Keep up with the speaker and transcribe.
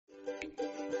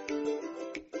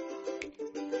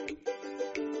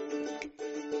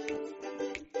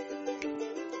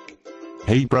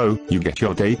Hey bro, you get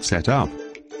your date set up?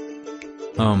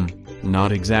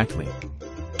 Not exactly.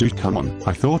 Dude, come on,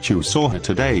 I thought you saw her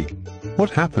today. What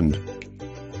happened?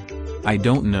 I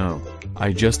don't know.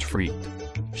 I just freaked.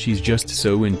 She's just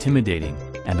so intimidating,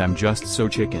 and I'm just so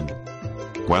chicken.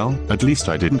 Well, at least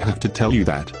I didn't have to tell you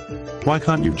that. Why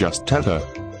can't you just tell her?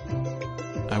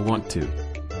 I want to.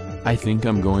 I think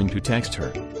I'm going to text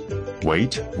her.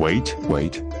 Wait.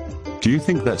 Do you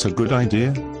think that's a good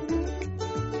idea?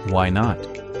 Why not?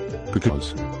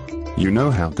 Because you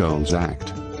know how girls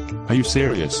act. Are you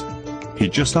serious? He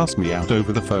just asked me out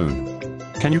over the phone.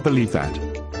 Can you believe that?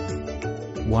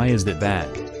 Why is that bad?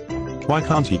 Why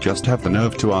can't he just have the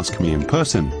nerve to ask me in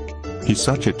person? He's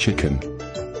such a chicken.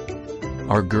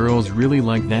 Are girls really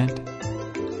like that?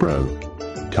 Bro.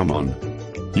 Come on.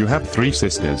 You have 3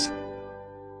 sisters.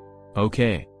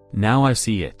 Okay, now I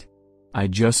see it. I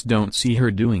just don't see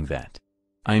her doing that.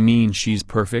 I mean, she's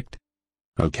perfect.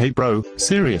 Okay bro,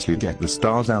 seriously get the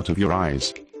stars out of your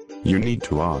eyes. You need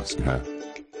to ask her.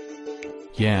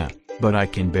 Yeah, but I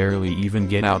can barely even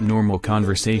get out normal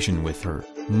conversation with her,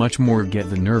 much more get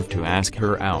the nerve to ask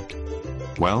her out.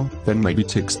 Well, then maybe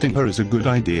texting her is a good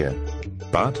idea.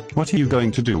 But, what are you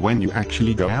going to do when you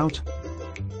actually go out?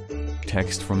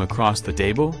 Text from across the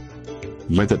table?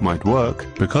 Yeah, that might work,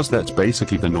 because that's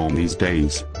basically the norm these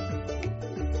days.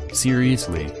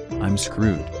 Seriously, I'm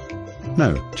screwed.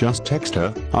 No, just text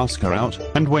her, ask her out,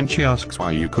 and when she asks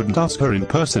why you couldn't ask her in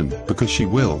person, because she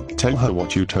will, tell her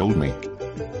what you told me.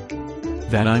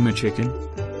 That I'm a chicken?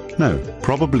 No,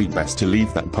 probably best to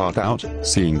leave that part out,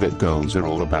 seeing that girls are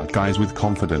all about guys with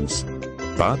confidence.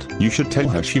 But, you should tell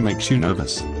her she makes you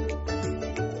nervous.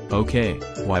 Okay,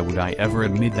 why would I ever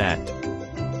admit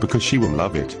that? Because she will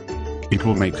love it. It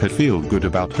will make her feel good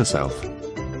about herself.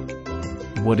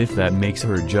 What if that makes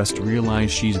her just realize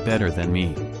she's better than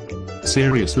me?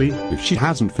 Seriously, if she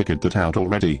hasn't figured that out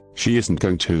already, she isn't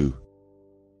going to.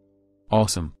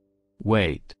 Awesome.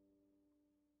 Wait.